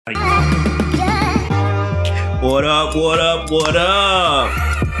What up, what up, what up?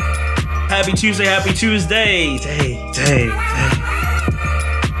 Happy Tuesday, happy Tuesday. Day.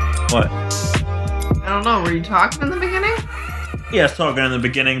 What? I don't know, were you talking in the beginning? Yeah, I was talking in the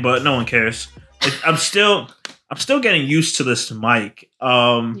beginning, but no one cares. I'm still getting used to this mic.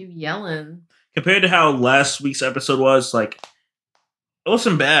 You yelling. Compared to how last week's episode was, like, it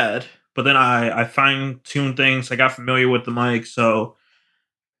wasn't bad, but then I fine-tuned things. I got familiar with the mic, so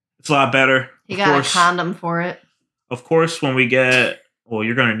it's a lot better. You got a condom for it. Of course, when we get... Well,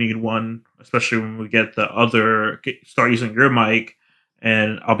 you're going to need one, especially when we get start using your mic,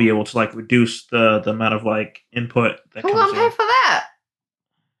 and I'll be able to, like, reduce the amount of, like, input that Who comes gonna pay for that?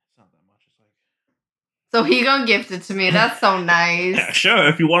 It's not that much. It's like... So he gonna gift it to me. That's so nice. Yeah, sure,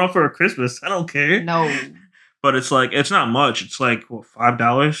 if you want it for Christmas, I don't care. No. But it's like, it's not much. It's like, what,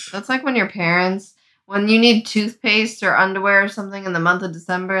 $5? That's like when your parents, when you need toothpaste or underwear or something in the month of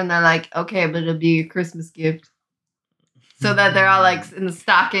December, and they're like, okay, but it'll be a Christmas gift. So that they're all like in the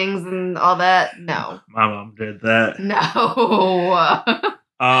stockings and all that. No. My mom did that. No.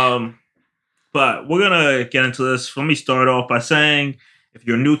 But we're going to get into this. Let me start off by saying, if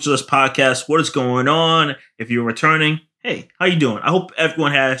you're new to this podcast, what is going on? If you're returning, hey, how you doing? I hope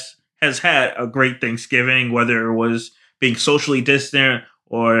everyone has had a great Thanksgiving, whether it was being socially distant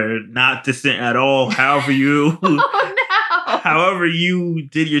or not distant at all. However you however you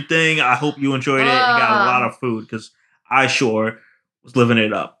did your thing, I hope you enjoyed it and got a lot of food, because I sure was living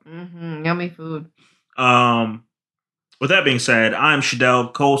it up. Yummy food. With that being said, I'm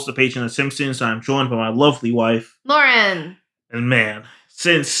Shadell, co-host of Patient of the Simpsons. I'm joined by my lovely wife, Lauren. And man,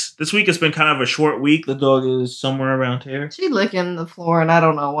 since this week has been kind of a short week, the dog is somewhere around here. She's licking the floor, and I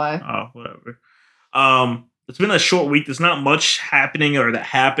don't know why. Oh, whatever. It's been a short week. There's not much happening or that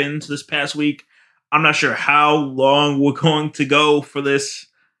happened this past week. I'm not sure how long we're going to go for this,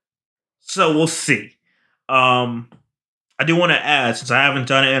 so we'll see. I do want to add, since I haven't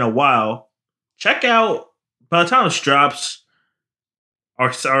done it in a while, check out, by the time this drops,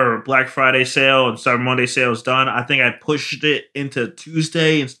 our Black Friday sale and Cyber Monday sale is done. I think I pushed it into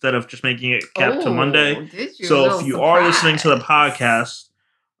Tuesday instead of just making it capped to Monday. Did you? So if you are listening to the podcast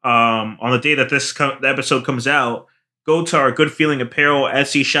on the day that the episode comes out, go to our Good Feeling Apparel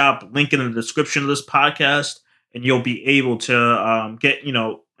Etsy shop, link in the description of this podcast, and you'll be able to get,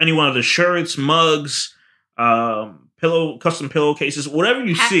 any one of the shirts, mugs, custom pillowcases, whatever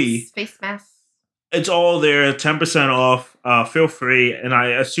you see. Face masks. It's all there, 10% off. Feel free, and I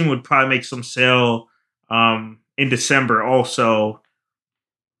assume we'd probably make some sale in December also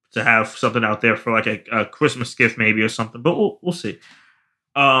to have something out there for like a Christmas gift maybe or something. But we'll see.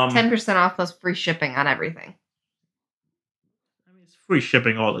 10% off plus free shipping on everything. I mean, it's free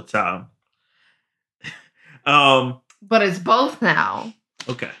shipping all the time. But it's both now.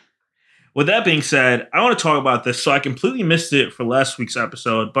 Okay. With that being said, I want to talk about this. So I completely missed it for last week's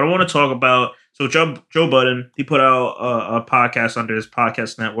episode, but I want to talk about... So Joe Budden, he put out a podcast under his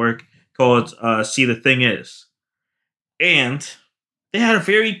podcast network called See the Thing Is. And they had a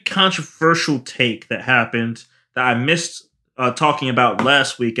very controversial take that happened that I missed talking about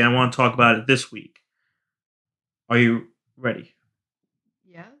last week, and I want to talk about it this week. Are you ready?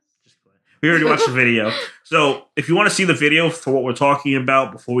 Yes. We already watched the video. So if you want to see the video for what we're talking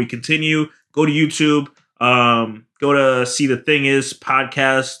about before we continue, go to YouTube, go to See the Thing Is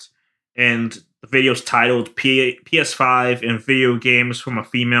podcast, and the video's titled PS5 and Video Games from a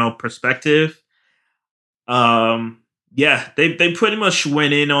Female Perspective. Yeah, they pretty much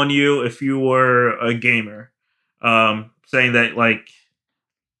went in on you if you were a gamer. Saying that, like,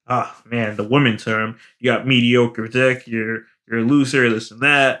 the women term, you got mediocre dick, you're a loser, this and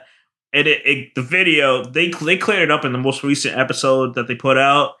that. And the video, they cleared it up in the most recent episode that they put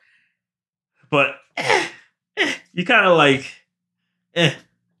out. But you kind of like, I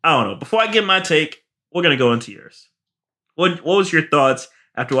don't know. Before I give my take, we're going to go into yours. What was your thoughts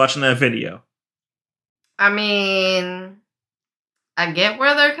after watching that video? I mean, I get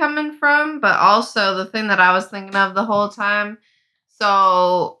where they're coming from, but also the thing that I was thinking of the whole time.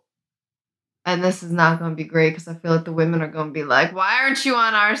 So, and this is not going to be great because I feel like the women are going to be like, why aren't you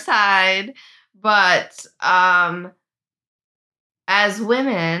on our side? But as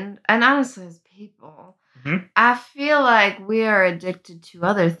women, and honestly as people, I feel like we are addicted to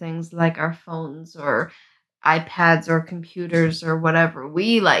other things like our phones or iPads or computers or whatever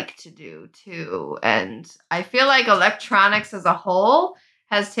we like to do too. And I feel like electronics as a whole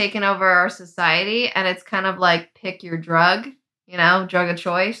has taken over our society, and it's kind of like pick your drug, drug of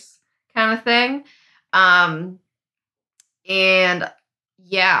choice kind of thing. And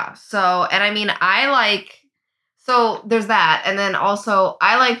yeah, so, and I mean, So there's that. And then also,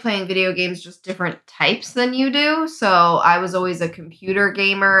 I like playing video games, just different types than you do. So I was always a computer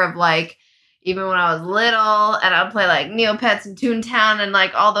gamer of like, even when I was little, and I'd play like Neopets and Toontown and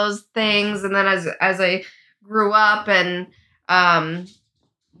like all those things. And then as I grew up and,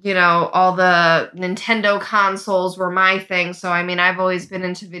 you know, all the Nintendo consoles were my thing. So, I mean, I've always been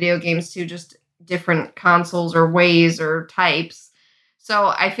into video games too, just different consoles or ways or types.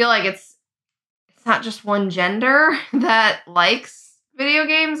 So I feel like it's not just one gender that likes video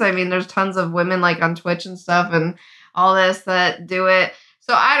games. I mean, there's tons of women like on Twitch and stuff and all this that do it.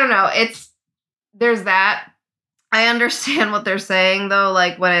 So I don't know. There's that. I understand what they're saying though,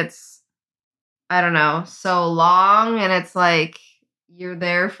 like when it's, I don't know, so long and it's like you're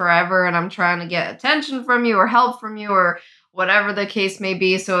there forever and I'm trying to get attention from you or help from you or whatever the case may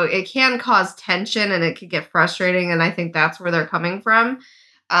be. So it can cause tension and it could get frustrating. And I think that's where they're coming from.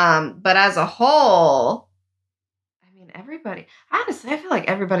 But as a whole, I mean, honestly, I feel like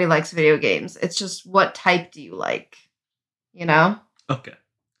everybody likes video games. It's just what type do you like? You know? Okay.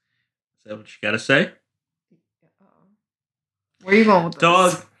 Is that what you gotta say? Where are you going with this?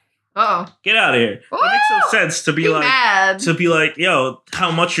 Dog. Uh-oh. Get out of here. It makes no sense to be like, mad. To be like, yo,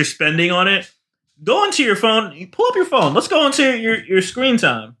 how much you're spending on it. Go into your phone. You pull up your phone. Let's go into your screen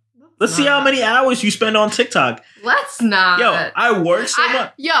time. Let's see how many hours you spend on TikTok. Let's not. Yo, I work so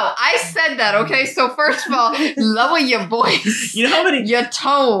much. I said that, okay? So first of all, lower your voice. You know how many? Your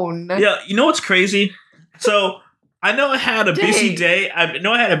tone. Yeah, you know what's crazy? So, I know I had a busy day. I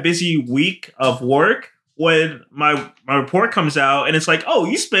know I had a busy week of work when my report comes out and it's like, oh,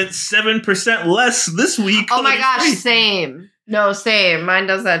 you spent 7% less this week. Oh my gosh, same. No, same. Mine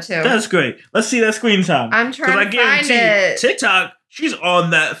does that too. That's great. Let's see that screen time. I'm trying to find it. TikTok, she's on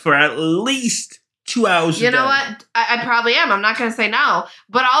that for at least 2 hours a day. You know what? I probably am. I'm not going to say no.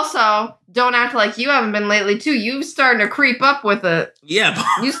 But also, don't act like you haven't been lately, too. You starting to creep up with it. Yeah.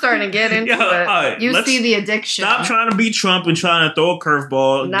 You starting to get into it. Right, you see the addiction. Stop trying to be Trump and trying to throw a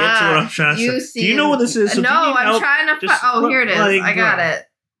curveball. Get to what I'm trying to say. Do you know what this is? No, I'm trying to oh, here it is. Like, I got it.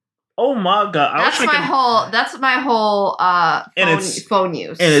 Oh my god. That's my whole phone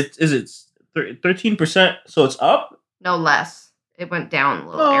use. And is it 13%? So it's up? No, less. It went down a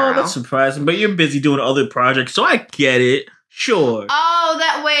little. Oh, that's surprising. But you're busy doing other projects, so I get it. Sure. Oh,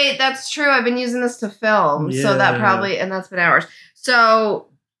 that's true. I've been using this to film. Yeah. So that's been hours. So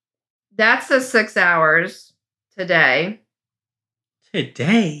that says 6 hours today.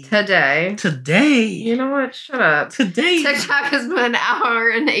 Today. You know what? Shut up. Today. TikTok has been an hour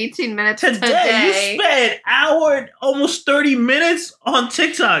and 18 minutes today. You spent an hour and almost 30 minutes on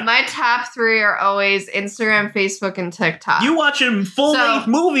TikTok. My top 3 are always Instagram, Facebook, and TikTok. You watching full-length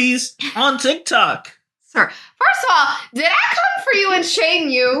movies on TikTok. Sir, first of all, did I come for you and shame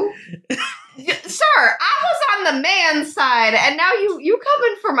you? Sir, I was on the man's side, and now you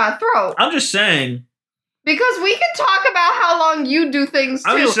coming for my throat. I'm just saying. Because we can talk about how long you do things,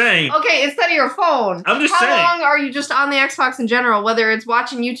 too. I'm just saying. Okay, instead of your phone. I'm just saying. How long are you just on the Xbox in general, whether it's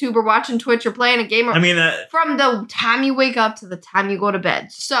watching YouTube or watching Twitch or playing a game? Or, from the time you wake up to the time you go to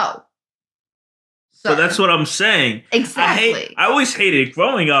bed. So that's what I'm saying. Exactly. I always hated it.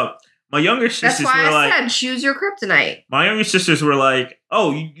 Growing up, my younger sisters were like... That's why I said, choose your kryptonite. My younger sisters were like,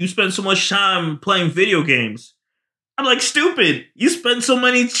 oh, you spend so much time playing video games. I'm like, stupid. You spend so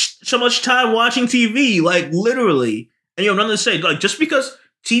much time watching TV, like literally. And you have nothing to say. Like, just because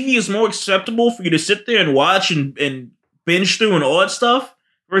TV is more acceptable for you to sit there and watch and binge through and all that stuff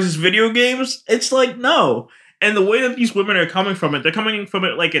versus video games, it's like, no. And the way that these women are coming from it, they're coming from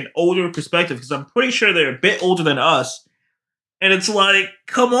it like an older perspective, because I'm pretty sure they're a bit older than us. And it's like,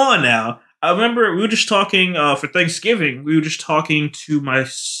 come on now. I remember we were just talking for Thanksgiving. We were just talking to my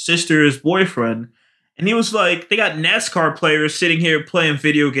sister's boyfriend. And he was like, they got NASCAR players sitting here playing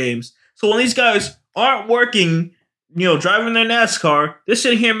video games. So when these guys aren't working, driving their NASCAR, they're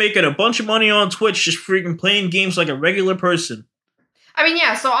sitting here making a bunch of money on Twitch just freaking playing games like a regular person. I mean,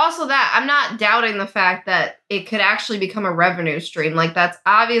 yeah, so also that, I'm not doubting the fact that it could actually become a revenue stream. Like, that's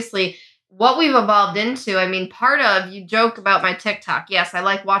obviously what we've evolved into. I mean, you joke about my TikTok. Yes, I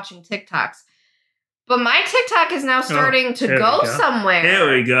like watching TikToks. But my TikTok is now starting to go somewhere.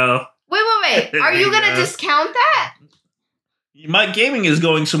 There we go. Wait. Are you going to discount that? My gaming is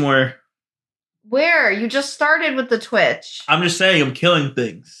going somewhere. Where? You just started with the Twitch. I'm just saying I'm killing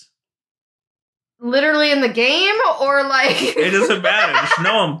things. Literally in the game? Or like... It doesn't matter. Just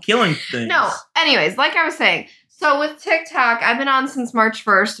know I'm killing things. No. Anyways, like I was saying. So with TikTok, I've been on since March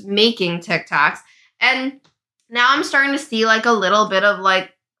 1st making TikToks. And now I'm starting to see like a little bit of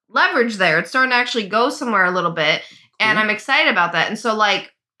like leverage there. It's starting to actually go somewhere a little bit. And I'm excited about that. And so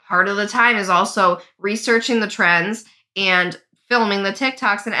like... part of the time is also researching the trends and filming the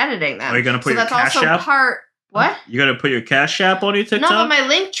TikToks and editing them. Are you gonna put your that's Cash also App? part. What? You're gonna put your Cash App on your TikTok? No, but my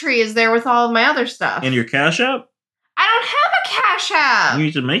link tree is there with all of my other stuff. And your Cash App? I don't have a Cash App. You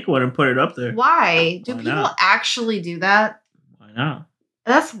need to make one and put it up there. Why? Do Why people not? actually do that? Why not?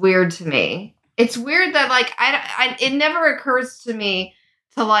 That's weird to me. It's weird that like it never occurs to me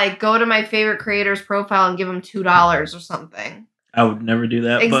to like go to my favorite creator's profile and give them $2 or something. I would never do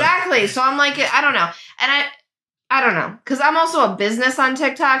that. Exactly. So I'm like, I don't know. And I don't know. Because I'm also a business on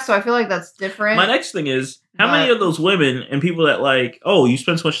TikTok, so I feel like that's different. My next thing is, how many of those women and people that like, oh, you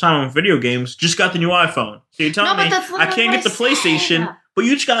spend so much time on video games, just got the new iPhone. So you're telling me I can't get the PlayStation, but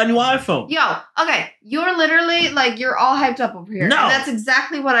you just got a new iPhone. Yo, okay. You're literally like, you're all hyped up over here. No. And that's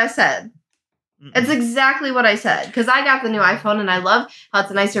exactly what I said. It's exactly what I said. Because I got the new iPhone and I love how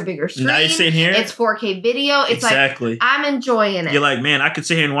it's a nicer, bigger screen. Now you're sitting here. It's 4K video. It's exactly. like, I'm enjoying it. You're like, man, I could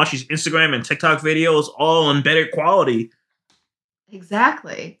sit here and watch these Instagram and TikTok videos all in better quality.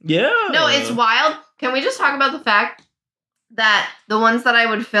 Exactly. Yeah. No, it's wild. Can we just talk about the fact that the ones that I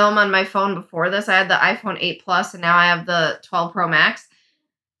would film on my phone before this, I had the iPhone 8 Plus and now I have the 12 Pro Max.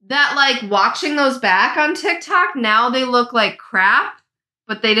 That like watching those back on TikTok, now they look like crap.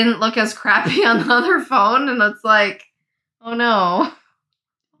 But they didn't look as crappy on the other phone. And it's like, oh no.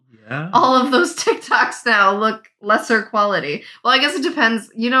 Yeah. All of those TikToks now look lesser quality. Well, I guess it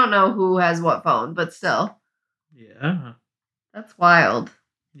depends. You don't know who has what phone, but still. Yeah. That's wild.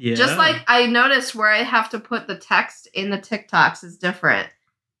 Yeah. Just like I noticed where I have to put the text in the TikToks is different.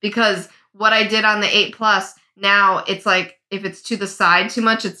 Because what I did on the 8 Plus, now it's like, if it's to the side too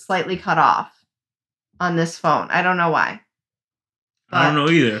much, it's slightly cut off on this phone. I don't know why. I don't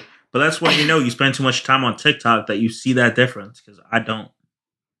know either. But that's when you know you spend too much time on TikTok that you see that difference. Because I don't.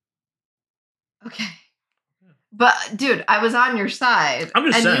 Okay. But, dude, I was on your side.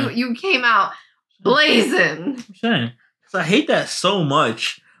 I'm just saying. And you came out blazing. I'm saying. Because I hate that so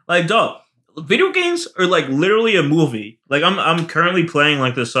much. Like, dog, video games are like literally a movie. Like, I'm currently playing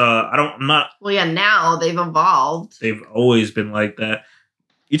like this. I'm not. Well, yeah, now they've evolved. They've always been like that.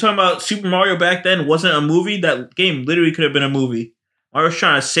 You talking about Super Mario back then wasn't a movie? That game literally could have been a movie. I was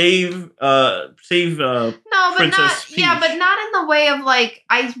trying to save no, but Princess not Peach. Yeah, but not in the way of like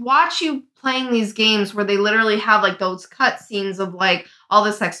I watch you playing these games where they literally have like those cut scenes of like all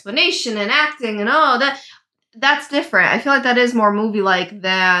this explanation and acting and that's different. I feel like that is more movie like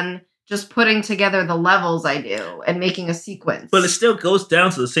than just putting together the levels I do and making a sequence. But it still goes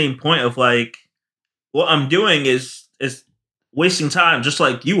down to the same point of like what I'm doing is wasting time, just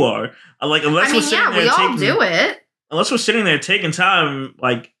like you are. Like unless we're sitting there we all do it. Unless we're sitting there taking time,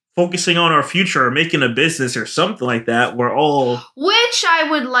 like focusing on our future or making a business or something like that, we're all Which I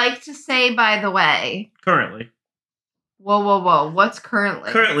would like to say, by the way. Currently. Whoa. What's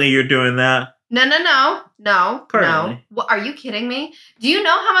currently? Currently, you're doing that. No. Currently. What, are you kidding me? Do you know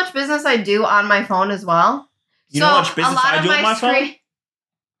how much business I do on my phone as well? You know how much business I do on my phone?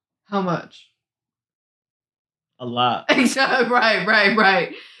 How much? A lot.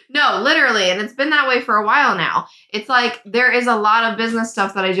 Right. No, literally, and it's been that way for a while now. It's like there is a lot of business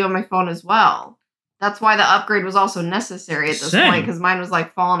stuff that I do on my phone as well. That's why the upgrade was also necessary at this point, because mine was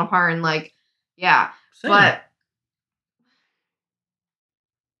like falling apart and like, yeah. Same. But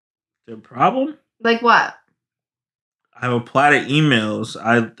The problem? Like what? I reply to emails.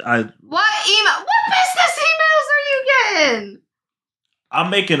 I What email? What business emails are you getting? I'm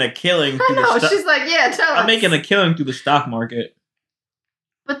making a killing. I know. She's like, yeah, tell us. I'm making a killing through the stock market.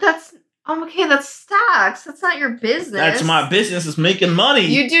 But that's okay. That's stocks. That's not your business. That's my business. Is making money.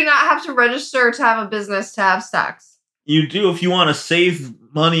 You do not have to register to have a business to have stocks. You do if you want to save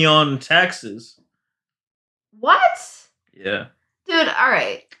money on taxes. What? Yeah. Dude, all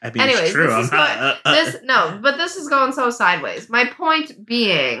right. I mean, Anyways, it's true. but this is going so sideways. My point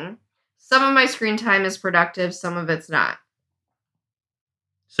being, some of my screen time is productive, some of it's not.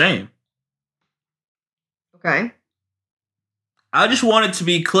 Same. Okay. I just wanted to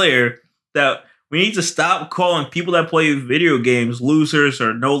be clear that we need to stop calling people that play video games losers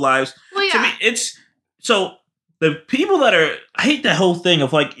or no lives. Well, yeah. To me, it's so the people that are. I hate that whole thing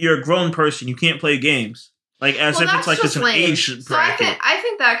of like you're a grown person, you can't play games, like as if it's like this an age bracket. So I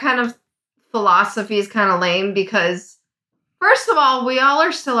think that kind of philosophy is kind of lame because, first of all, we all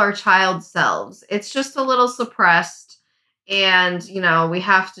are still our child selves. It's just a little suppressed, and we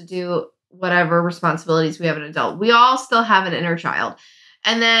have to do whatever responsibilities we have an adult. We all still have an inner child.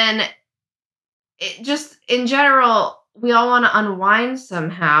 And then it just in general, we all want to unwind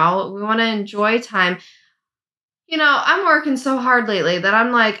somehow. We want to enjoy time. I'm working so hard lately that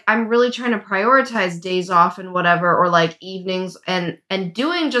I'm like, I'm really trying to prioritize days off and whatever, or like evenings and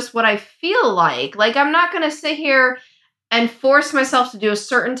doing just what I feel like. Like, I'm not going to sit here and force myself to do a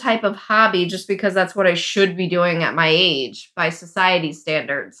certain type of hobby just because that's what I should be doing at my age by society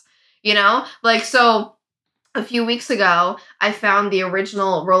standards. Like, so a few weeks ago, I found the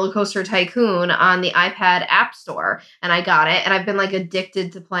original Roller Coaster Tycoon on the iPad App Store, and I got it, and I've been like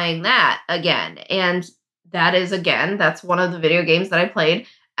addicted to playing that again. And that's one of the video games that I played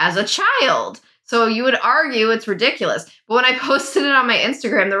as a child. So you would argue it's ridiculous. But when I posted it on my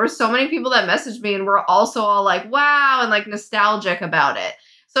Instagram, there were so many people that messaged me and were also all like, wow, and like nostalgic about it.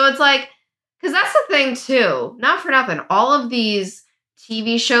 So it's like, because that's the thing too, not for nothing, all of these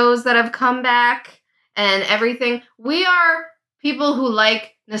TV shows that have come back and everything, we are people who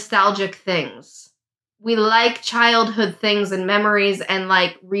like nostalgic things. We like childhood things and memories and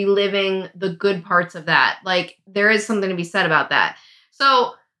like reliving the good parts of that. Like, there is something to be said about that.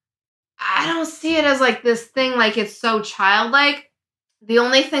 So I don't see it as like this thing like it's so childlike. The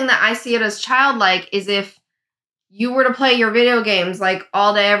only thing that I see it as childlike is if you were to play your video games like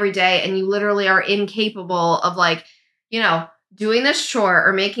all day, every day, and you literally are incapable of like, doing this chore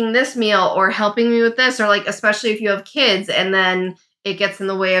or making this meal or helping me with this, or like, especially if you have kids and then it gets in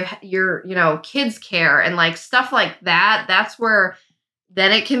the way of your, kids' care and like stuff like that. That's where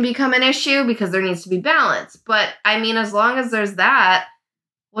then it can become an issue because there needs to be balance. But I mean, as long as there's that,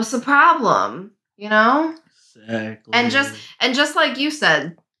 what's the problem? Exactly. And just like you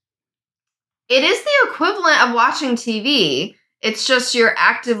said, it is the equivalent of watching TV. It's just you're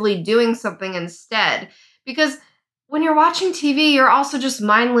actively doing something instead. Because when you're watching TV, you're also just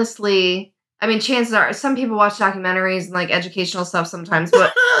mindlessly, I mean, chances are some people watch documentaries and like educational stuff sometimes,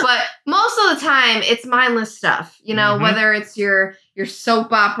 but most of the time it's mindless stuff, whether it's your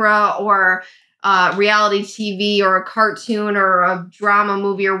soap opera or reality TV or a cartoon or a drama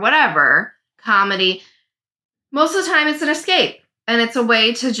movie or whatever, comedy. Most of the time it's an escape and it's a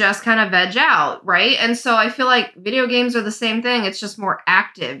way to just kind of veg out, right? And so I feel like video games are the same thing. It's just more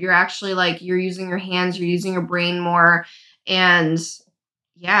active. You're actually like, you're using your hands, you're using your brain more. And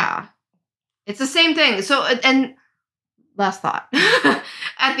yeah, it's the same thing. So, and last thought,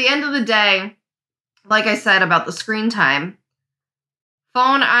 at the end of the day, like I said about the screen time,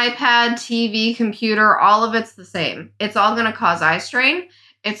 phone, iPad, TV, computer, all of it's the same. It's all going to cause eye strain.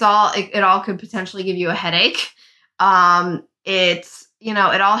 It all could potentially give you a headache. It's,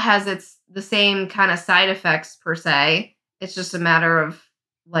 it all has the same kind of side effects per se. It's just a matter of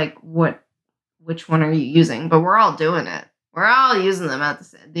like which one are you using? But we're all doing it. We're all using them at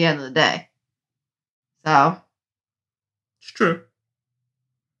the end of the day. So. It's true.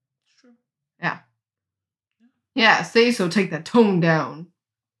 Yeah. Yeah, say so. Take that tone down.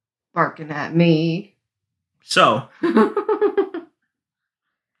 Barking at me. So.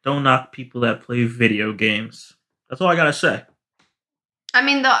 Don't knock people that play video games. That's all I gotta say. I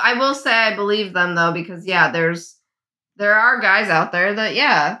mean, though, I will say I believe them, though, because, yeah, there are guys out there that,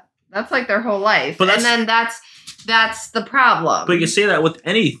 yeah, that's like their whole life. And then that's the problem. But you can say that with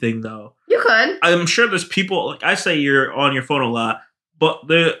anything, though. You could. I'm sure there's people, like I say you're on your phone a lot, but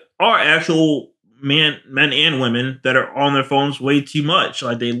there are actual men and women that are on their phones way too much.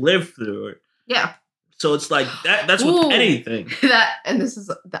 Like, they live through it. Yeah. So it's like that's with anything. And this is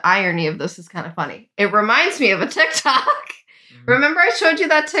the irony of this is kind of funny. It reminds me of a TikTok. Remember I showed you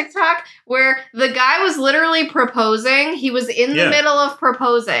that TikTok where the guy was literally proposing? He was in the middle of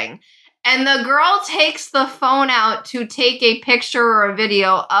proposing. And the girl takes the phone out to take a picture or a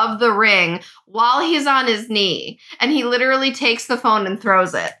video of the ring while he's on his knee. And he literally takes the phone and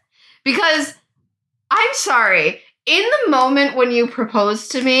throws it. Because, I'm sorry, in the moment when you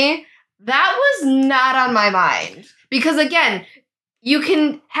proposed to me, that was not on my mind. Because again, you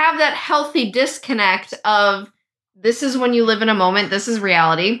can have that healthy disconnect of, this is when you live in a moment, this is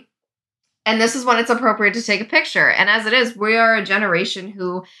reality, and this is when it's appropriate to take a picture. And as it is, we are a generation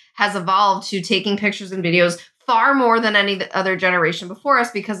who has evolved to taking pictures and videos far more than any other generation before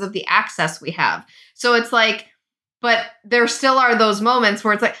us because of the access we have. So it's like, but there still are those moments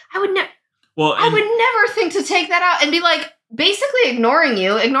where it's like, I would never think to take that out and be like, basically ignoring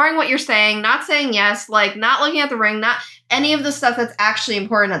what you're saying, not saying yes, like not looking at the ring, not any of the stuff that's actually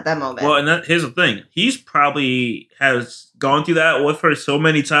important at that moment. Well, and here's the thing. He's probably has gone through that with her so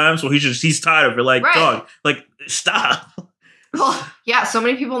many times, so he's tired of it. Like, dog, like, stop. Well, yeah, so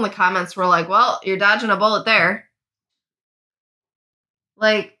many people in the comments were like, well, you're dodging a bullet there.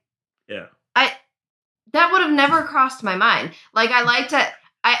 Like, yeah. That would have never crossed my mind. Like,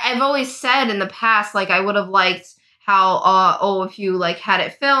 I've always said in the past, like, I would have liked how if you like had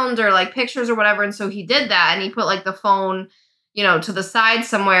it filmed or like pictures or whatever, and so he did that, and he put like the phone, you know, to the side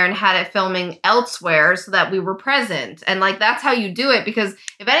somewhere and had it filming elsewhere so that we were present. And like that's how you do it, because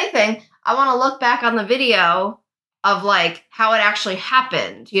if anything, I want to look back on the video of like how it actually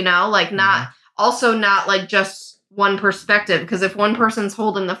happened, you know, like not like just one perspective, because if one person's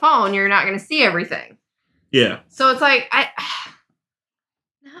holding the phone, you're not going to see everything. Yeah. So it's like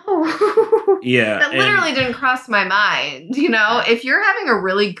no. Yeah. That literally didn't cross my mind, you know? If you're having a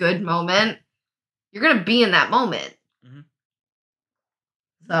really good moment, you're going to be in that moment.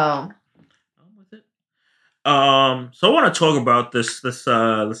 So so I want to talk about this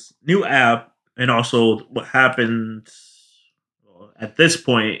new app, and also what happened at this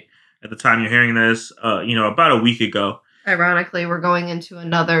point, at the time you're hearing this, about a week ago. Ironically, we're going into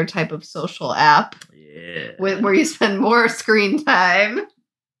another type of social app. Yeah. Where you spend more screen time.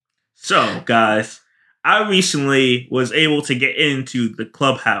 So, guys, I recently was able to get into the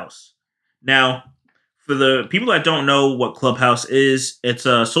Clubhouse. Now, for the people that don't know what Clubhouse is, it's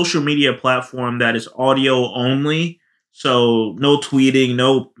a social media platform that is audio only. So no tweeting,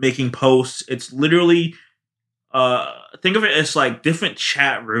 no making posts. It's literally, think of it as like different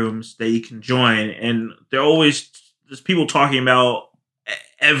chat rooms that you can join. And there's people talking about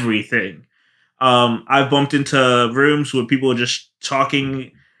everything. I've bumped into rooms where people are just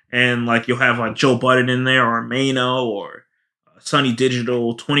talking, and like you'll have like Joe Budden in there, or Mano, or Sunny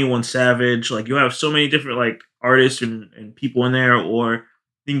Digital, 21 Savage. Like you have so many different like artists and people in there. Or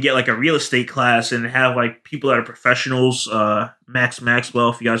you can get like a real estate class and have like people that are professionals. Max Maxwell,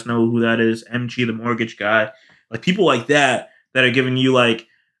 if you guys know who that is, MG the mortgage guy, like people like that are giving you like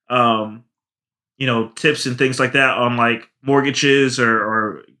tips and things like that on like mortgages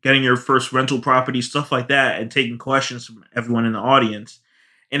or getting your first rental property, stuff like that, and taking questions from everyone in the audience.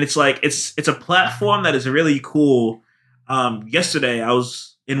 And it's like it's a platform that is really cool. Yesterday I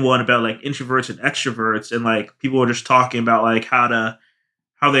was in one about like introverts and extroverts, and like people were just talking about like how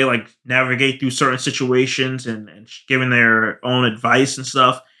they like navigate through certain situations and giving their own advice and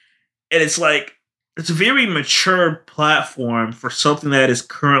stuff. And it's like it's a very mature platform for something that is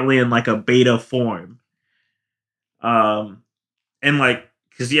currently in like a beta form. And like,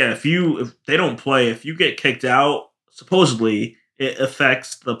 cause yeah, if they don't play, if you get kicked out, supposedly it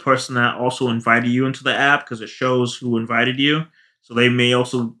affects the person that also invited you into the app, because it shows who invited you. So they may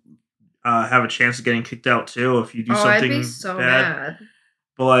also have a chance of getting kicked out too if you do something I'd be so bad. mad.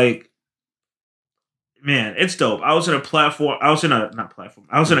 But like, man, it's dope. I was in a Clubhouse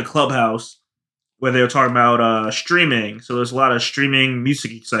where they were talking about streaming. So there's a lot of streaming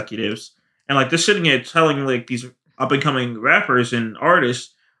music executives, and like they're sitting here telling like these up and coming rappers and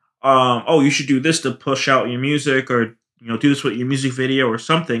artists, you should do this to push out your music, or do this with your music video or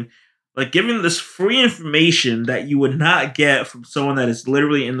something. Like giving this free information that you would not get from someone that is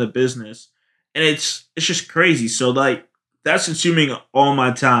literally in the business. And it's just crazy. So like that's consuming all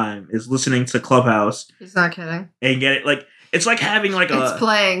my time, is listening to Clubhouse. He's not kidding. And get it, like it's like having like it's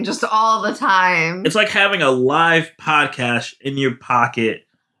playing just all the time. It's like having a live podcast in your pocket,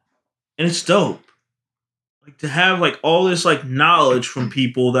 and it's dope. Like to have like all this like knowledge from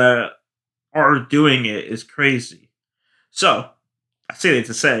people that are doing it is crazy. So I say that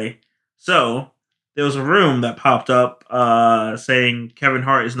to say, so there was a room that popped up saying Kevin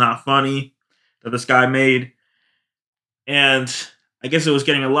Hart is not funny, that this guy made, and I guess it was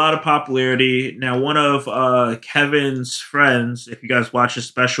getting a lot of popularity. Now, one of Kevin's friends, if you guys watch his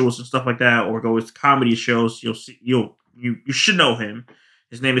specials and stuff like that, or go to comedy shows, you should know him.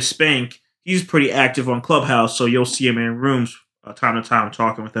 His name is Spank. He's pretty active on Clubhouse, so you'll see him in rooms time to time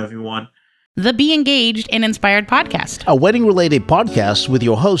talking with everyone. The Be Engaged and Inspired podcast, a wedding-related podcast with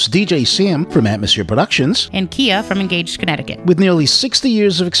your host, DJ Sam from Atmosphere Productions, and Kia from Engaged, Connecticut, with nearly 60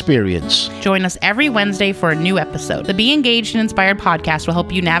 years of experience. Join us every Wednesday for a new episode. The Be Engaged and Inspired podcast will help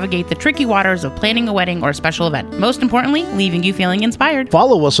you navigate the tricky waters of planning a wedding or a special event. Most importantly, leaving you feeling inspired.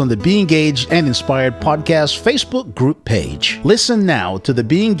 Follow us on the Be Engaged and Inspired podcast Facebook group page. Listen now to the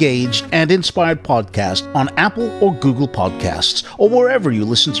Be Engaged and Inspired podcast on Apple or Google Podcasts, or wherever you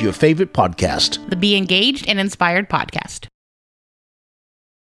listen to your favorite podcast. The Be Engaged and Inspired podcast.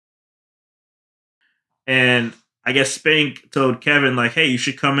 And I guess Spank told Kevin, like, hey, you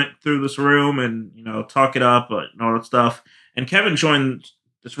should come through this room and, talk it up and all that stuff. And Kevin joined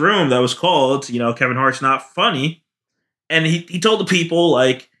this room that was called, Kevin Hart's Not Funny. And he told the people,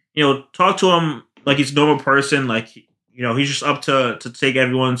 like, talk to him like he's a normal person. Like, he's just up to take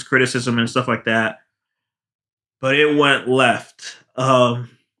everyone's criticism and stuff like that. But it went left.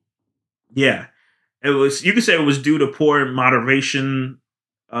 Yeah, you could say it was due to poor moderation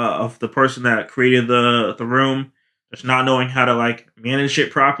of the person that created the room. just not knowing how to like manage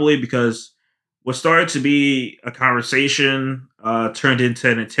it properly, because what started to be a conversation turned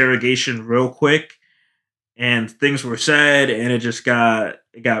into an interrogation real quick, and things were said, and it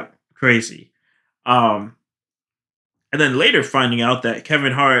got crazy. And then later finding out that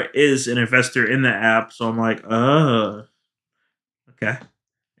Kevin Hart is an investor in the app, so I'm like, oh, okay.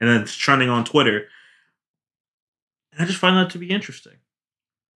 And then it's trending on Twitter, and I just find that to be interesting.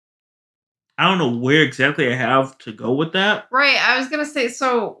 I don't know where exactly I have to go with that. Right. I was gonna say.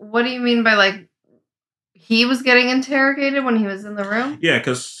 So, what do you mean by like he was getting interrogated when he was in the room? Yeah,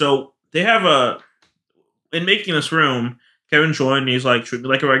 because so they have in making this room, Kevin joined and he's like, treat me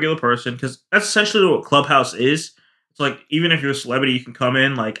like a regular person, because that's essentially what Clubhouse is. It's like, even if you're a celebrity, you can come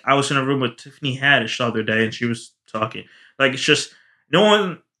in. Like, I was in a room with Tiffany Haddish the other day, and she was talking. Like, it's just no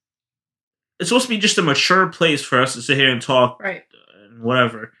one. It's supposed to be just a mature place for us to sit here and talk, right? And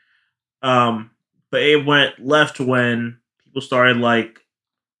whatever. But it went left when people started like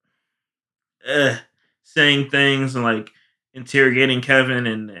saying things and like interrogating Kevin,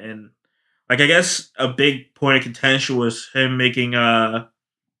 and like, I guess a big point of contention was him making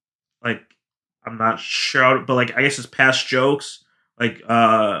like, I'm not sure, but like, I guess it's past jokes, like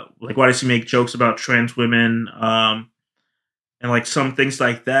why does he make jokes about trans women, and like some things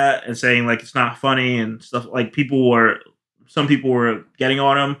like that, and saying like it's not funny and stuff. Like, some people were getting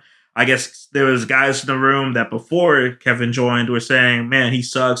on him. I guess there was guys in the room that before Kevin joined were saying, man, he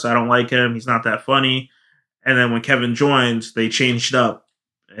sucks, I don't like him, he's not that funny. And then when Kevin joins, they changed up,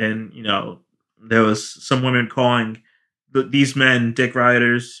 and there was some women calling these men dick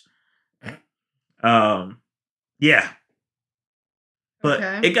riders. Yeah. But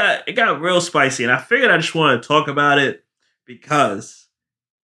okay. it got real spicy, and I figured I just want to talk about it because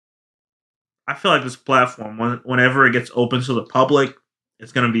I feel like this platform, whenever it gets open to the public,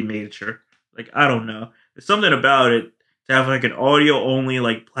 it's gonna be major. Like, I don't know. There's something about it to have like an audio only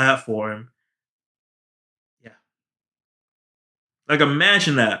like platform. Yeah. Like,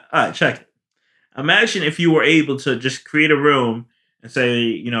 imagine that. Alright, check it. Imagine if you were able to just create a room and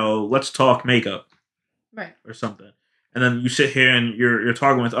say, let's talk makeup. Right. Or something. And then you sit here and you're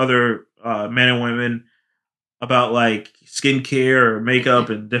talking with other men and women about like skincare or makeup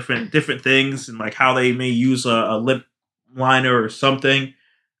and different things, and like how they may use a lip liner or something.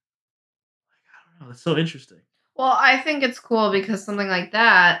 I don't know. It's so interesting. Well, I think it's cool because something like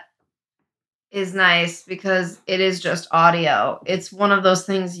that is nice because it is just audio. It's one of those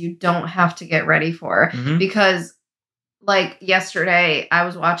things you don't have to get ready for, because like yesterday I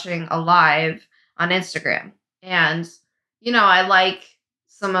was watching a live on Instagram, and I like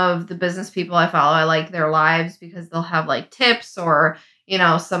some of the business people I follow. I like their lives because they'll have like tips or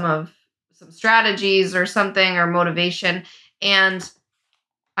some strategies or something, or motivation, and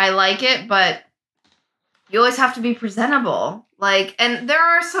I like it, but you always have to be presentable. Like, and there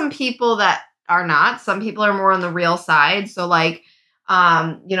are some people that are not. Some people are more on the real side. So like,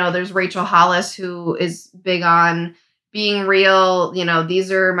 there's Rachel Hollis, who is big on being real.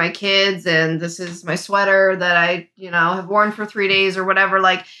 These are my kids and this is my sweater that I, have worn for 3 days or whatever.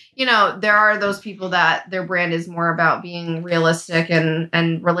 Like, there are those people that their brand is more about being realistic and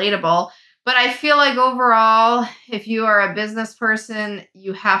relatable. But I feel like overall, if you are a business person,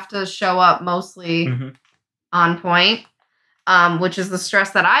 you have to show up mostly on point, which is the stress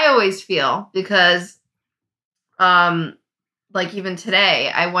that I always feel, because like even today,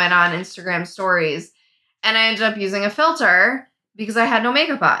 I went on Instagram stories and I ended up using a filter because I had no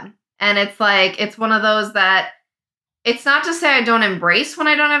makeup on. And it's like, it's one of those that it's not to say I don't embrace when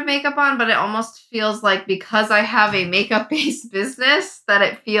I don't have makeup on, but it almost feels like because I have a makeup-based business that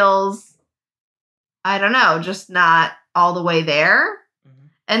it feels, I don't know, just not all the way there.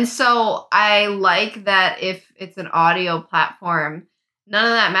 And so I like that if it's an audio platform, none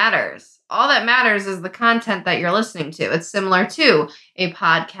of that matters. All that matters is the content that you're listening to. It's similar to a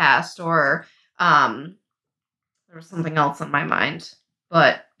podcast or there was something else on my mind.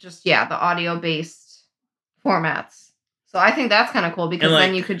 But just, the audio-based formats. So I think that's kind of cool, because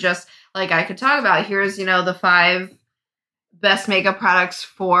then you could just, like, I could talk about, here's, the 5 best makeup products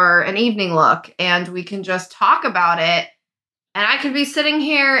for an evening look. And we can just talk about it. And I could be sitting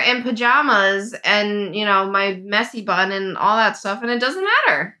here in pajamas and, my messy bun and all that stuff, and it doesn't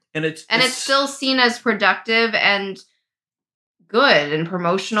matter. And it's still seen as productive and good and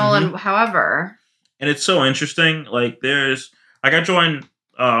promotional and however. And it's so interesting. Like, I joined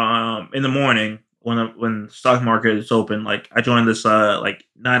in the morning when the stock market is open. Like, I joined this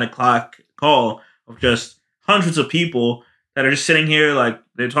 9:00 call of just hundreds of people that are just sitting here, like,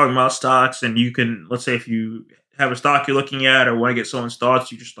 they're talking about stocks, and you can, let's say if you have a stock you're looking at or want to get someone's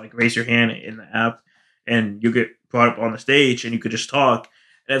thoughts, you just like raise your hand in the app and you get brought up on the stage and you could just talk.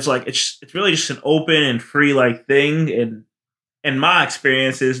 And it's like it's really just an open and free like thing. And in my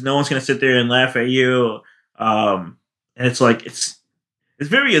experience is no one's gonna sit there and laugh at you. And it's like it's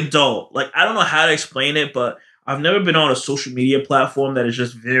very adult. Like I don't know how to explain it, but I've never been on a social media platform that is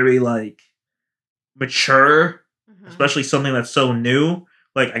just very like mature, especially something that's so new.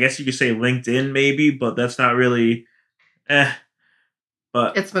 Like I guess you could say LinkedIn maybe, but that's not really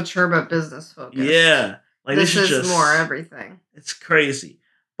but it's mature but business focused. Yeah. Like this is just more everything. It's crazy.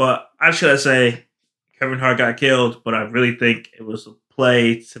 But I should say Kevin Hart got killed, but I really think it was a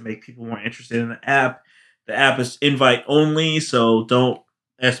play to make people more interested in the app. The app is invite only, so don't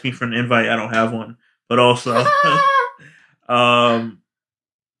ask me for an invite. I don't have one. But also,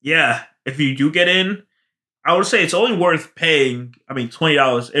 yeah, if you do get in, I would say it's only worth paying. I mean,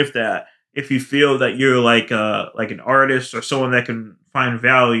 $20 if that. If you feel that you're like an artist or someone that can find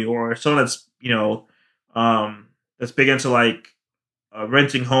value, or someone that's that's big into like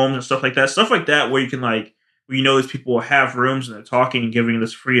renting homes and stuff like that, where you can like where you know these people have rooms and they're talking and giving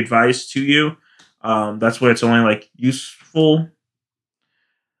this free advice to you. That's where it's only like useful.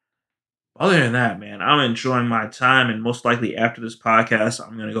 Other than that, man, I'm enjoying my time, and most likely after this podcast,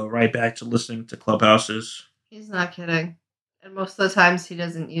 I'm gonna go right back to listening to Clubhouses. He's not kidding, and most of the times he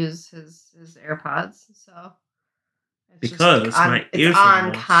doesn't use his AirPods, so it's because my ears are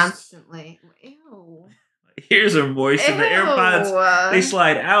moist. Constantly. Ew. My ears are moist, and the AirPods they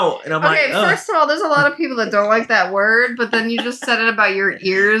slide out, and I'm like, okay. First of all, there's a lot of people that don't like that word, but then you just said it about your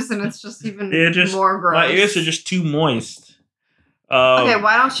ears, and it's just even more gross. My ears are just too moist. Okay,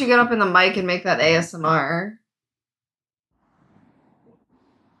 why don't you get up in the mic and make that ASMR?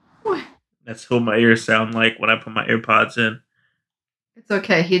 That's what my ears sound like when I put my AirPods in. It's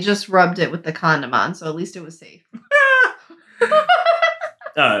okay. He just rubbed it with the condom on, so at least it was safe.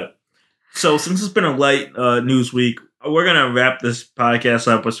 So since it's been a light news week, we're going to wrap this podcast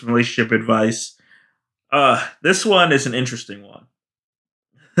up with some relationship advice. This one is an interesting one.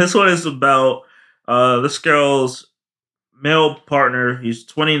 This one is about this girl's male partner. He's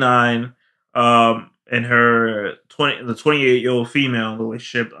 29, and the 28-year-old female in the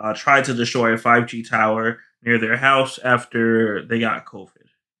relationship tried to destroy a 5G tower near their house after they got COVID.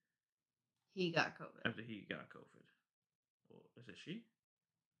 He got COVID. After he got COVID. Well, is it she?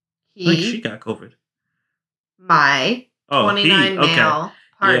 I think she got COVID. My 29 male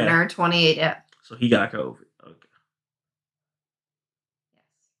partner, 28. Yeah. So he got COVID. Okay. Yes.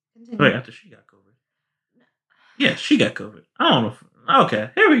 Continue. Wait, after she got COVID. Yeah, she got COVID. I don't know. Okay,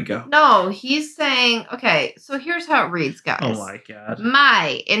 here we go. No, he's saying, okay, so here's how it reads, guys. Oh my God.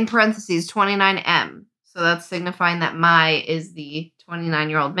 My, in parentheses, 29M. So that's signifying that my is the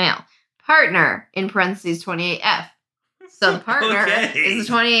 29-year-old male. Partner, in parentheses, 28F. So the partner is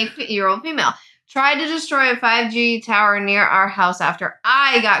the 28-year-old female. Tried to destroy a 5G tower near our house after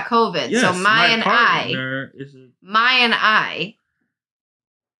I got COVID. Yes, so my and I.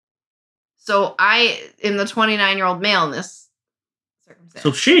 So I am the 29-year-old male in this circumstance.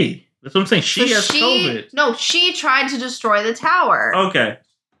 So she. That's what I'm saying. She has COVID. No, she tried to destroy the tower. Okay.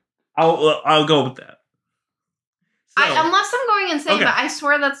 I'll go with that. So, unless I'm going insane, but I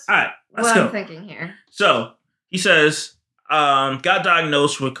swear that's what I'm thinking here. So, he says, got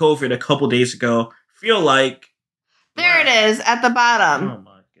diagnosed with COVID a couple days ago. Feel like... There it is, at the bottom. Oh,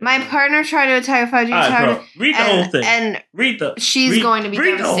 my God. My partner tried to attack a 5G tower. Bro, read the whole thing. And she's going to be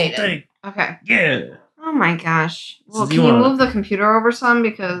devastated. The whole thing. Okay. Yeah. Oh, my gosh. Well, can you move the computer over some?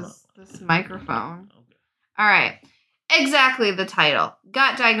 Because this microphone. Okay. All right. Exactly the title.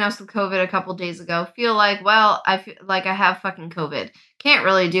 Got diagnosed with COVID a couple days ago. Feel like, I feel like I have fucking COVID. Can't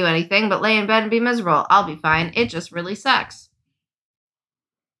really do anything but lay in bed and be miserable. I'll be fine. It just really sucks.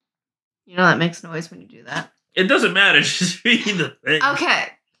 You know that makes noise when you do that. It doesn't matter. Just read the thing. Okay.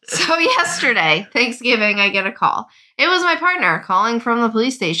 So yesterday, Thanksgiving, I get a call. It was my partner calling from the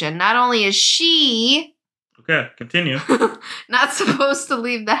police station. Not only is she... Okay, continue. not supposed to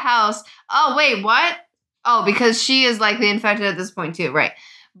leave the house. Oh, wait, what? Oh, because she is likely infected at this point too, right?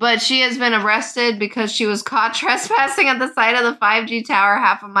 But she has been arrested because she was caught trespassing at the site of the 5G tower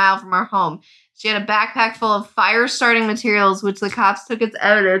half a mile from her home. She had a backpack full of fire-starting materials, which the cops took as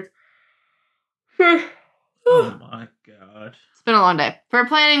evidence. Oh my God. It's been a long day. For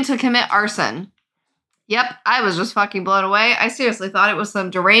planning to commit arson. Yep, I was just fucking blown away. I seriously thought it was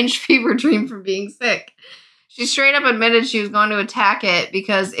some deranged fever dream from being sick. She straight up admitted she was going to attack it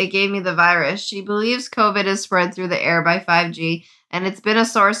because it gave me the virus. She believes COVID is spread through the air by 5G, and it's been a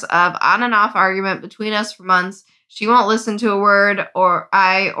source of on and off argument between us for months. She won't listen to a word or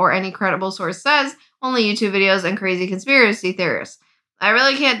any credible source says, only YouTube videos and crazy conspiracy theorists. I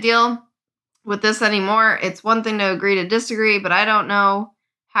really can't deal with this anymore. It's one thing to agree to disagree, but I don't know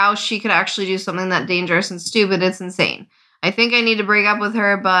how she could actually do something that dangerous and stupid. It's insane. I think I need to break up with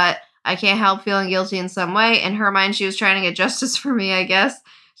her, but I can't help feeling guilty in some way. In her mind, she was trying to get justice for me, I guess.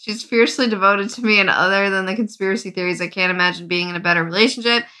 She's fiercely devoted to me, and other than the conspiracy theories, I can't imagine being in a better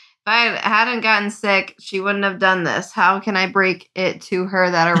relationship. If I hadn't gotten sick, she wouldn't have done this. How can I break it to her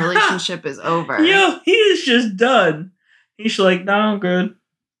that our relationship is over? Yo, he is just done. He's like, no, I'm good.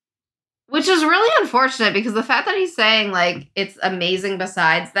 Which is really unfortunate, because the fact that he's saying, like, it's amazing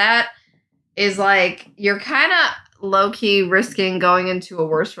besides that is, like, you're kind of low-key risking going into a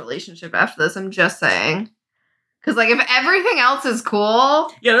worse relationship after this. I'm just saying. Because, like, if everything else is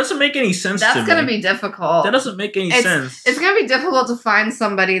cool... Yeah, that doesn't make any sense to me. That's going to be difficult. That doesn't make any sense. It's going to be difficult to find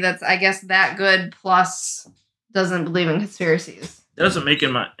somebody that's, I guess, that good plus doesn't believe in conspiracies. That doesn't make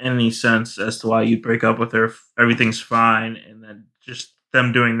any sense as to why you'd break up with her if everything's fine, and then just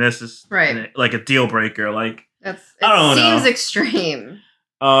them doing this is like a deal breaker. Like, I don't know. Seems extreme.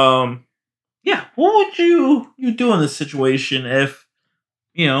 Yeah. What would you do in this situation if,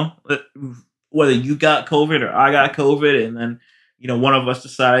 whether you got COVID or I got COVID, and then, one of us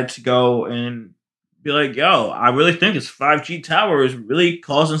decided to go and be like, yo, I really think this 5G tower is really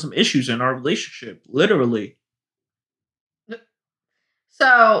causing some issues in our relationship. Literally.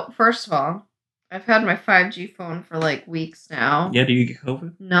 So, first of all, I've had my 5G phone for like weeks now. Yeah, do you get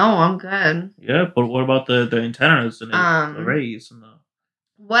COVID? No, I'm good. Yeah, but what about the antennas and the rays and the...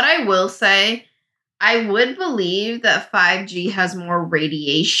 What I will say, I would believe that 5G has more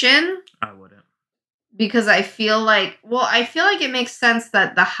radiation. I wouldn't. Because I feel like it makes sense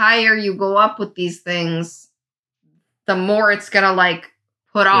that the higher you go up with these things, the more it's going to, like,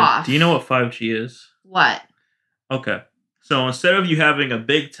 put off. Do you know what 5G is? What? Okay. So instead of you having a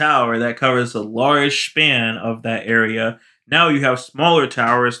big tower that covers a large span of that area, now you have smaller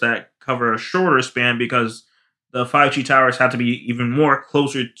towers that cover a shorter span because the 5G towers have to be even more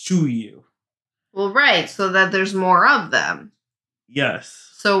closer to you. Well, right. So that there's more of them. Yes.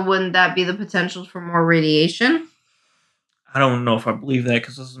 So wouldn't that be the potential for more radiation? I don't know if I believe that,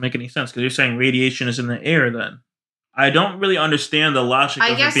 because it doesn't make any sense. Because you're saying radiation is in the air then. I don't really understand the logic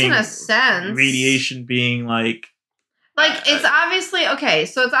of it being... in a sense. Radiation being like... Like, it's obviously... Okay,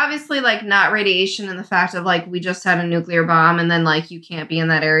 so it's obviously, like, not radiation in the fact of, like, we just had a nuclear bomb and then, like, you can't be in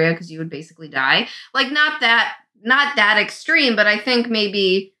that area because you would basically die. Like, not that extreme, but I think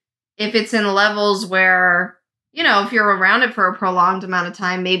maybe if it's in levels where... if you're around it for a prolonged amount of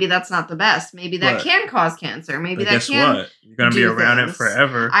time, maybe that's not the best. Maybe that can cause cancer. Maybe that can. What? You're going to be around it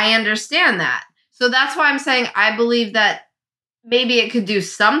forever. I understand that. So that's why I'm saying I believe that maybe it could do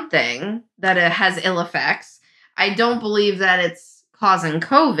something, that it has ill effects. I don't believe that it's causing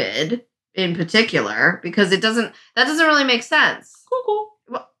COVID in particular, because that doesn't really make sense. Cool.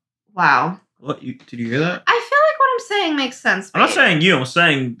 Wow. What? Did you hear that? I feel like what I'm saying makes sense. I'm not saying you. I'm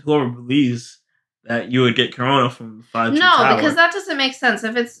saying whoever believes that you would get corona from 5G tower. Because that doesn't make sense.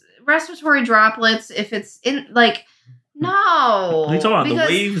 If it's respiratory droplets, if it's in, like, no. What are you talking about?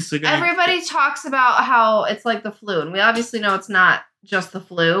 The waves? Everybody talks about how it's like the flu, and we obviously know it's not just the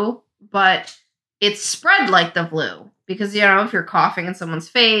flu, but it's spread like the flu. Because, if you're coughing in someone's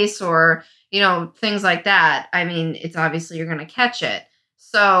face or, things like that, I mean, it's obviously you're going to catch it.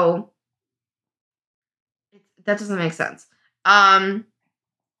 So, that doesn't make sense.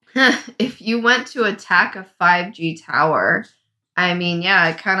 If you went to attack a 5G tower, I mean,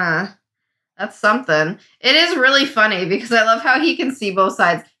 yeah, that's something. It is really funny because I love how he can see both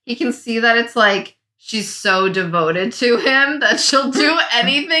sides. He can see that it's like she's so devoted to him that she'll do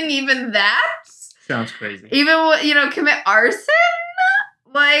anything, even that. Sounds crazy. Even, commit arson?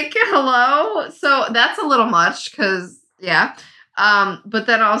 Like, hello? So that's a little much because, yeah. But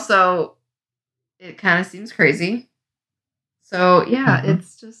then also, it kind of seems crazy. So, yeah,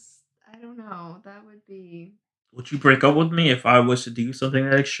 it's just, I don't know. That would be... Would you break up with me if I was to do something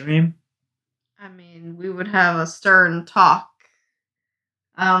that extreme? I mean, we would have a stern talk.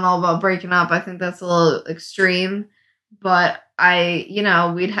 I don't know about breaking up. I think that's a little extreme. But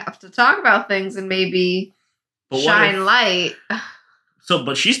we'd have to talk about things and maybe shine light.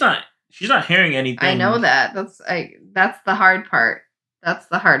 But she's not hearing anything. I know that. That's the hard part. That's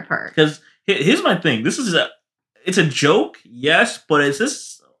the hard part. Because here's my thing. It's a joke, yes, but is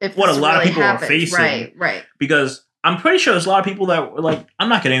this what a lot of people are facing? Right. Because I'm pretty sure there's a lot of people that were like, I'm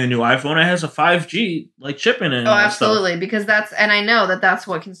not getting the new iPhone. It has a 5G chip in it. Oh, absolutely. Because and I know that's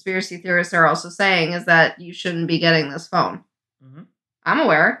what conspiracy theorists are also saying, is that you shouldn't be getting this phone. Mm-hmm. I'm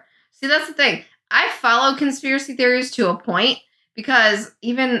aware. See, that's the thing. I follow conspiracy theories to a point, because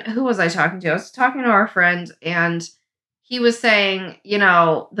even, who was I talking to? I was talking to our friend, and he was saying,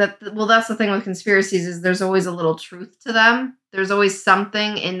 that's the thing with conspiracies is there's always a little truth to them. There's always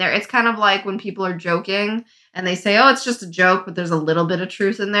something in there. It's kind of like when people are joking and they say, oh, it's just a joke, but there's a little bit of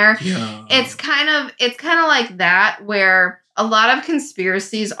truth in there. Yeah. It's kind of like that, where a lot of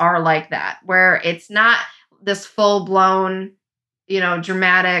conspiracies are like that, where it's not this full blown,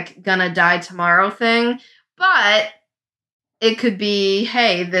 dramatic gonna die tomorrow thing, but it could be,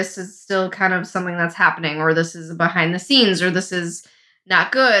 hey, this is still kind of something that's happening, or this is behind the scenes, or this is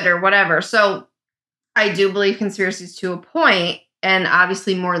not good, or whatever. So I do believe conspiracies to a point, and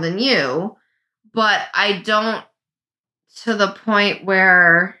obviously more than you, but I don't to the point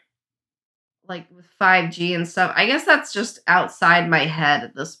where, like with 5G and stuff, I guess that's just outside my head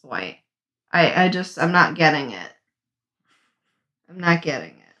at this point. I'm not getting it. I'm not getting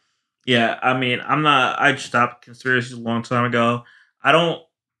it. Yeah, I mean, I stopped conspiracies a long time ago. I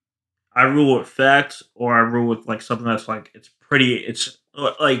rule with facts, or I rule with like something that's like, it's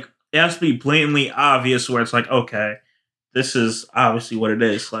like, it has to be blatantly obvious where it's like, okay, this is obviously what it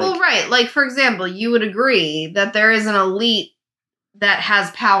is. Like, well, right. Like, for example, you would agree that there is an elite that has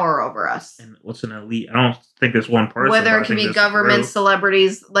power over us. And what's an elite? I don't think there's one person. Whether it can be government,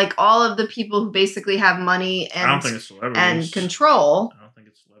 celebrities, like all of the people who basically have money and, I don't think it's celebrities. And control. I don't think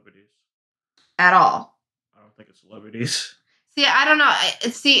it's celebrities. At all. I don't think it's celebrities. See, I don't know.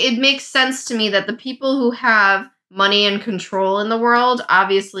 It makes sense to me that the people who have money and control in the world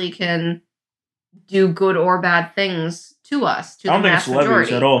obviously can do good or bad things to us, to the mass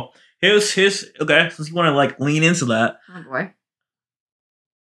majority. I don't think it's celebrities at all. Here's okay, since you want to like lean into that. Oh boy.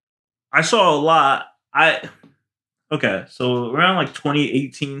 I saw a lot. So around like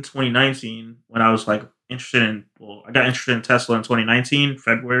 2018, 2019, when I was like I got interested in Tesla in 2019,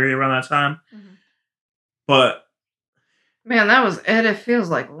 February, around that time. Mm-hmm. But man, that was it. It feels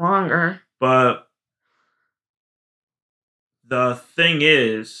like longer. But the thing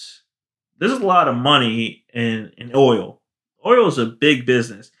is, there's a lot of money in oil. Oil is a big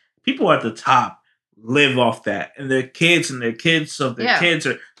business. People at the top live off that, and their kids of their kids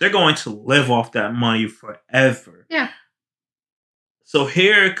they're going to live off that money forever. Yeah. So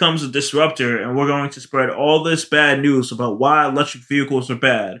here comes a disruptor, and we're going to spread all this bad news about why electric vehicles are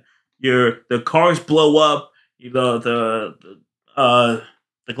bad. The cars blow up. The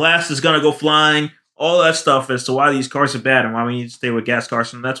glass is gonna go flying. All that stuff as to why these cars are bad and why we need to stay with gas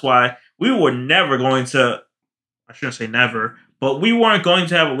cars, and that's why we were never going to. I shouldn't say never. But we weren't going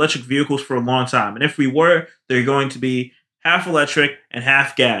to have electric vehicles for a long time. And if we were, they're going to be half electric and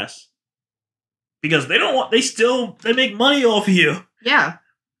half gas. Because they make money off of you. Yeah.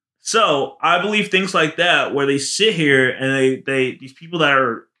 So I believe things like that, where they sit here and these people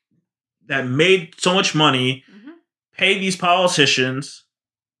that made so much money, mm-hmm. pay these politicians,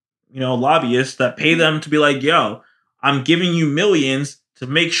 lobbyists that pay them to be like, yo, I'm giving you millions to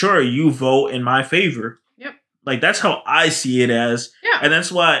make sure you vote in my favor. Like, that's how I see it as. Yeah. And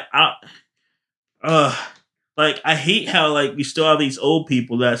that's why I hate how, like, we still have these old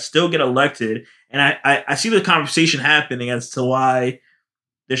people that still get elected. And I see the conversation happening as to why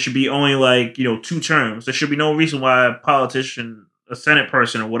there should be only, like, 2 terms. There should be no reason why a politician, a Senate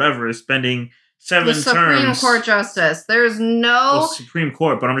person or whatever is spending 7 terms. The Supreme Court justice. There's no... Supreme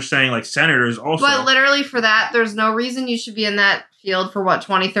Court, but I'm just saying, like, senators also. But literally for that, there's no reason you should be in that field for,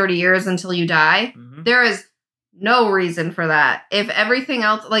 20, 30 years until you die? Mm-hmm. There is... no reason for that. If everything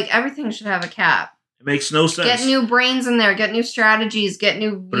else, everything should have a cap. It makes no sense. Get new brains in there. Get new strategies. Get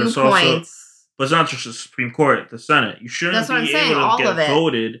new viewpoints. But it's not just the Supreme Court, the Senate. You shouldn't be able to get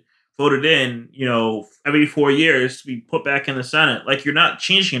voted in, every 4 years to be put back in the Senate. Like, you're not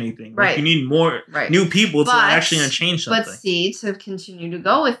changing anything. Right. Like, you need more new people to actually change something. But see, to continue to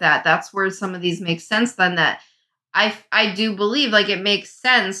go with that, that's where some of these make sense then, that I do believe, it makes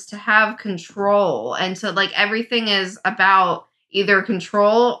sense to have control, and to, everything is about either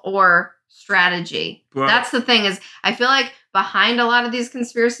control or strategy. Bro. That's the thing, is I feel like behind a lot of these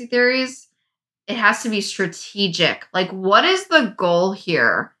conspiracy theories, it has to be strategic. What is the goal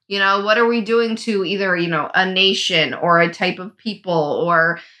here? What are we doing to either, a nation or a type of people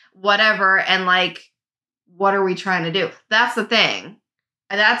or whatever, and, what are we trying to do? That's the thing.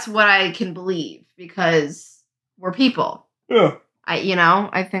 And that's what I can believe, because... we're people. Yeah.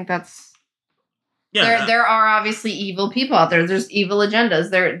 I think that's... Yeah. There are obviously evil people out there. There's evil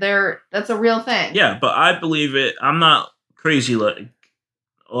agendas. That's a real thing. Yeah, but I believe it. I'm not crazy like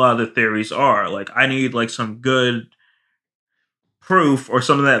a lot of the theories are. I need, some good proof or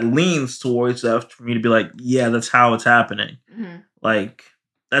something that leans towards that for me to be like, yeah, that's how it's happening. Mm-hmm.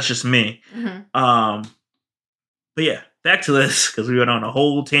 That's just me. Mm-hmm. But yeah, back to this, because we went on a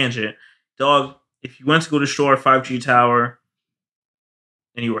whole tangent. Dog... if you went to go destroy a 5G tower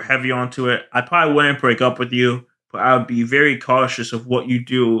and you were heavy onto it, I probably wouldn't break up with you, but I would be very cautious of what you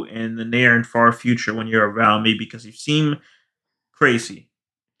do in the near and far future when you're around me because you seem crazy.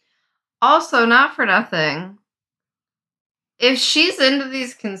 Also, not for nothing, if she's into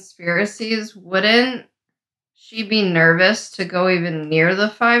these conspiracies, wouldn't she be nervous to go even near the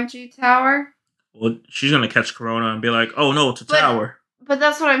 5G tower? Well, she's going to catch corona and be like, oh no, it's a tower. But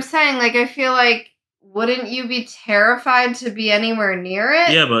that's what I'm saying. Like, I feel like, wouldn't you be terrified to be anywhere near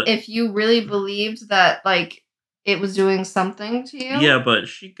it? Yeah, but if you really believed that, like, it was doing something to you? Yeah, but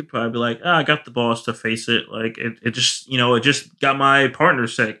she could probably be like, I got the balls to face it. Like, it just, it just got my partner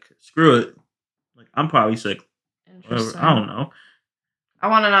sick. Screw it. Like, I'm probably sick. Whatever. I don't know. I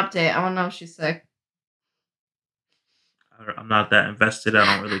want an update. I want to know if she's sick. I'm not that invested. I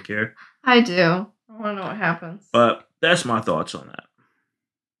don't really care. I do. I want to know what happens. But that's my thoughts on that.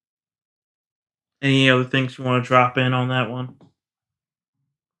 Any other things you want to drop in on that one?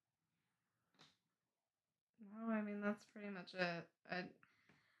 No, I mean, that's pretty much it.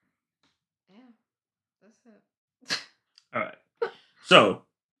 Yeah, that's it. All right. So,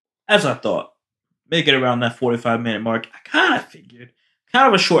 as I thought, make it around that 45-minute mark. I kind of figured. Kind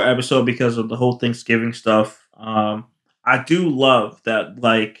of a short episode because of the whole Thanksgiving stuff. I do love that,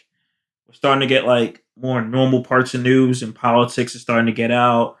 like, we're starting to get, like, more normal parts of news and politics is starting to get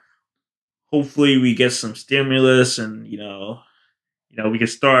out. Hopefully we get some stimulus and, we can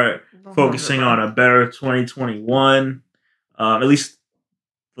start focusing on a better 2021. At least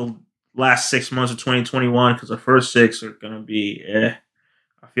the last 6 months of 2021, because the first 6 are going to be,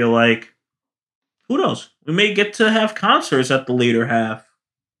 I feel like, who knows? We may get to have concerts at the later half.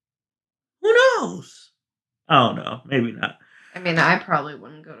 Who knows? I don't know. Maybe not. I mean, I probably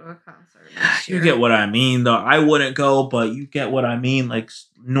wouldn't go to a concert next year. You get what I mean, though. I wouldn't go, but you get what I mean. Like,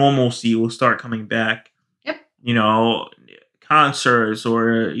 normalcy will start coming back. Yep. Concerts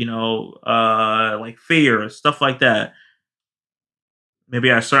or, like fairs, stuff like that. Maybe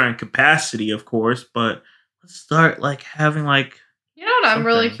at a certain capacity, of course, but let's start, like, having, like... You know what I'm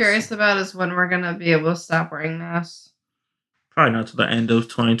really curious about is when we're going to be able to stop wearing masks. Probably not to the end of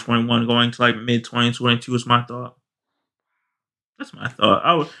 2021, going to, like, mid-2022 is my thought. That's my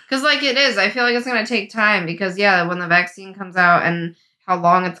thought. Because, like, it is. I feel like it's going to take time because, yeah, when the vaccine comes out and how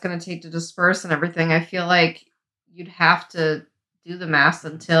long it's going to take to disperse and everything, I feel like you'd have to do the mask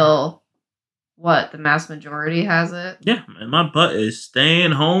until, the mass majority has it? Yeah, and my butt is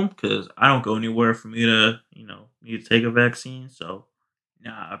staying home because I don't go anywhere for me to, need to take a vaccine. So,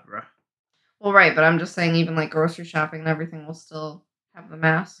 nah, bruh. Well, right, but I'm just saying even, like, grocery shopping and everything will still have the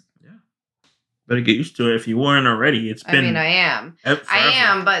mask. Yeah. Better get used to it if you weren't already. It's been... I mean, I am. Forever. I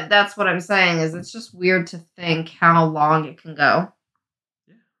am, but that's what I'm saying is it's just weird to think how long it can go.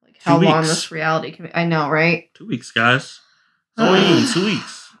 Yeah. Like, how long this reality can be. I know, right? 2 weeks, guys. That's all we need, 2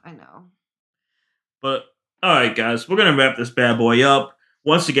 weeks. I know. But, all right, guys, we're going to wrap this bad boy up.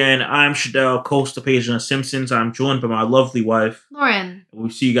 Once again, I'm Shadell, co-host of Page on The Simpsons. I'm joined by my lovely wife, Lauren.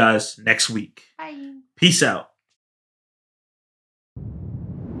 We'll see you guys next week. Bye. Peace out.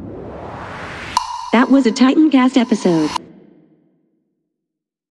 That was a Titancast episode.